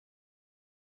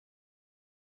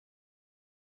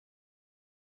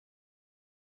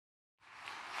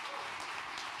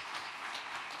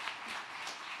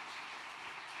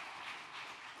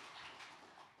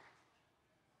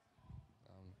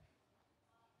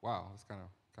Wow, it's kind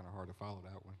of hard to follow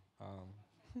that one.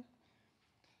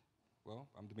 Well,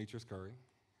 I'm Demetrius Curry,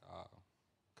 uh,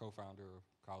 co-founder of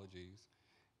College Ease.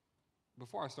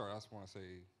 Before I start, I just want to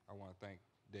say I want to thank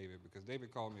David because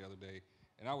David called me the other day,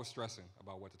 and I was stressing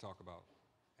about what to talk about.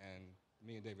 And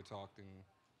me and David talked, and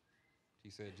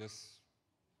he said, just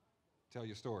tell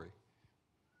your story.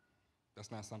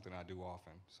 That's not something I do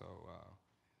often. So,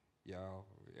 yeah,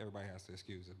 everybody has to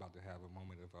excuse it's about to have a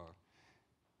moment of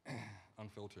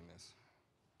unfilteredness.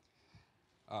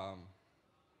 Um,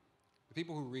 the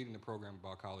people who read in the program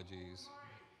about colleges,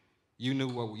 you know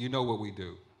what we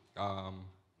do. Um,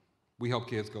 we help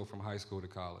kids go from high school to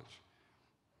college.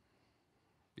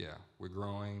 Yeah, we're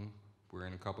growing. We're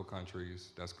in a couple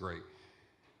countries. That's great.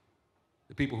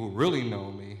 The people who really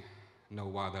know me know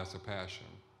why that's a passion.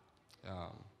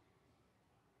 Um,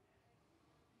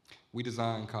 we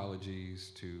design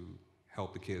colleges to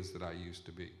help the kids that I used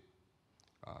to be.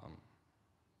 Um,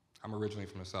 I'm originally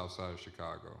from the south side of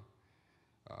Chicago.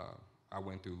 Uh, I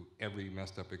went through every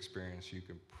messed up experience you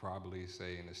could probably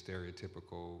say in a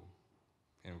stereotypical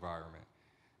environment.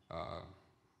 Uh,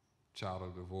 Child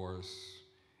of divorce,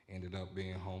 ended up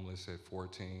being homeless at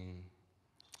 14,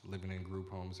 living in group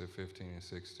homes at 15 and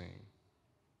 16.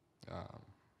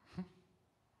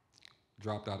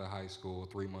 Dropped out of high school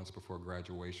 3 months before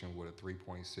graduation with a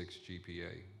 3.6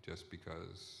 GPA just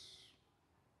because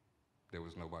there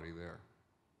was nobody there.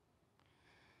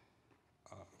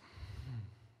 Uh,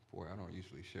 Boy, I don't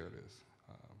usually share this.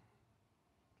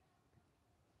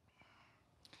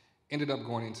 Ended up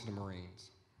going into the Marines,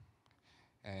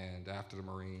 and after the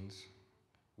Marines,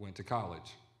 went to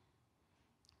college.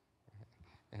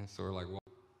 And so we're like, well,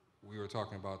 we were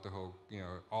talking about the whole,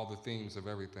 all the themes of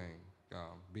everything,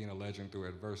 being a legend through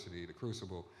adversity, the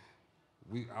crucible.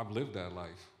 I've lived that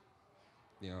life.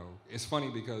 It's funny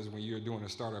because when you're doing a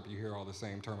startup, you hear all the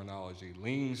same terminology: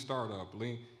 lean startup,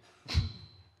 lean.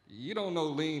 You don't know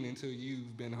lean until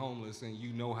you've been homeless and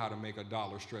you know how to make a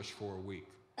dollar stretch for a week.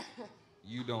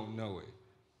 You don't know it.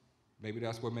 Maybe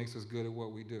that's what makes us good at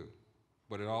what we do.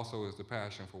 But it also is the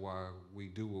passion for why we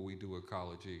do what we do at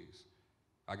College Ease.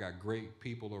 I got great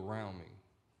people around me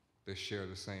that share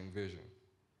the same vision.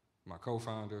 My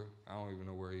co-founder, I don't even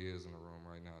know where he is in the room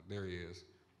right now. There he is.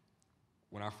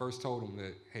 When I first told him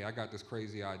that, hey, I got this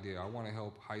crazy idea. I want to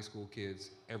help high school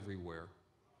kids everywhere,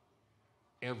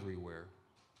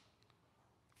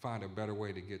 find a better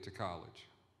way to get to college.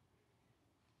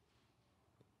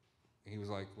 And he was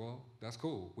like, well, that's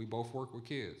cool. We both work with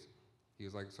kids. He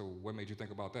was like, so what made you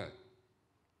think about that?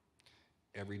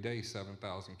 Every day,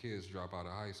 7,000 kids drop out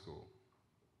of high school.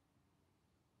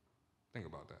 Think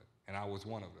about that. And I was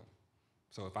one of them.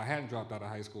 So if I hadn't dropped out of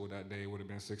high school that day, it would have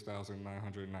been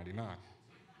 6,999.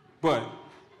 But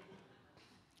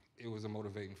it was a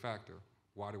motivating factor.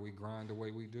 Why do we grind the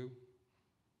way we do?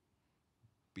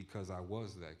 Because I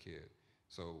was that kid.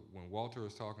 So when Walter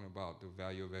is talking about the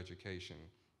value of education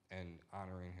and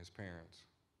honoring his parents,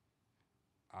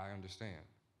 I understand.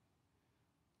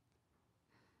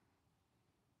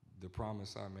 The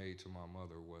promise I made to my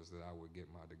mother was that I would get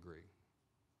my degree.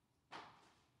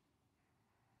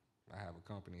 I have a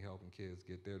company helping kids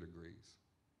get their degrees.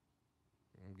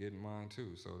 I'm getting mine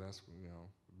too, so that's,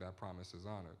 that promise is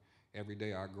honored. Every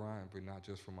day I grind, but not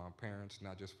just for my parents,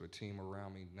 not just for the team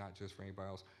around me, not just for anybody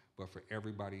else, but for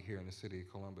everybody here in the city of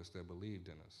Columbus that believed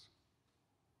in us.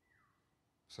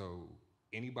 So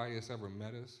anybody that's ever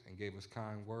met us and gave us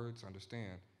kind words,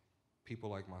 understand, people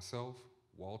like myself,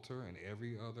 Walter, and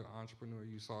every other entrepreneur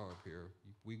you saw up here,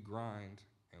 we grind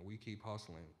and we keep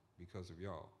hustling because of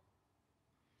y'all.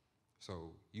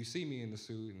 So you see me in the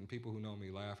suit, and people who know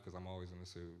me laugh because I'm always in the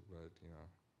suit, but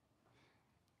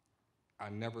I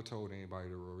never told anybody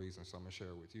the real reason, so I'm gonna share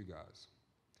it with you guys.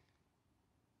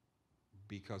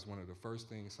 Because one of the first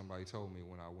things somebody told me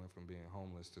when I went from being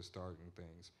homeless to starting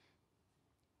things,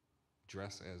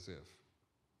 dress as if,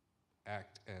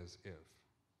 act as if.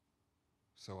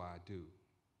 So I do,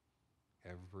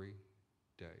 every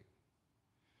day.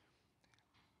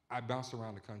 I bounced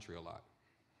around the country a lot.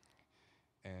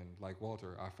 And like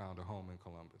Walter, I found a home in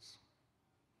Columbus.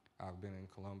 I've been in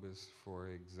Columbus for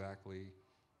exactly,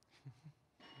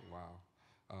 wow,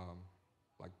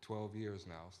 like 12 years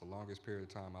now. It's the longest period of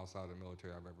time outside of the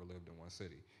military I've ever lived in one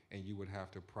city. And you would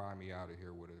have to pry me out of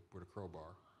here with a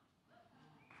crowbar.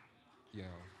 You know.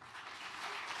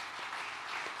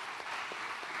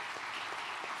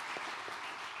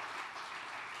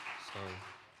 So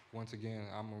once again,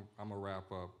 I'm a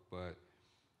wrap up, but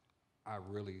I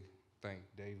really thank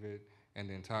David and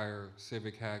the entire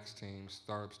Civic Hacks team,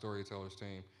 Startup Storytellers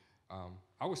team.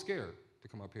 I was scared to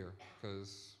come up here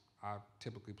because I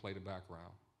typically play the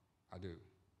background. I do.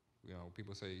 You know,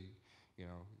 people say, you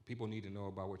know, people need to know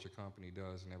about what your company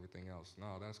does and everything else.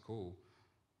 No, that's cool.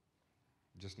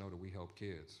 Just know that we help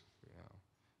kids. You know,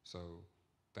 so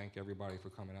thank everybody for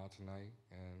coming out tonight,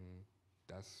 and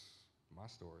that's my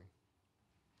story.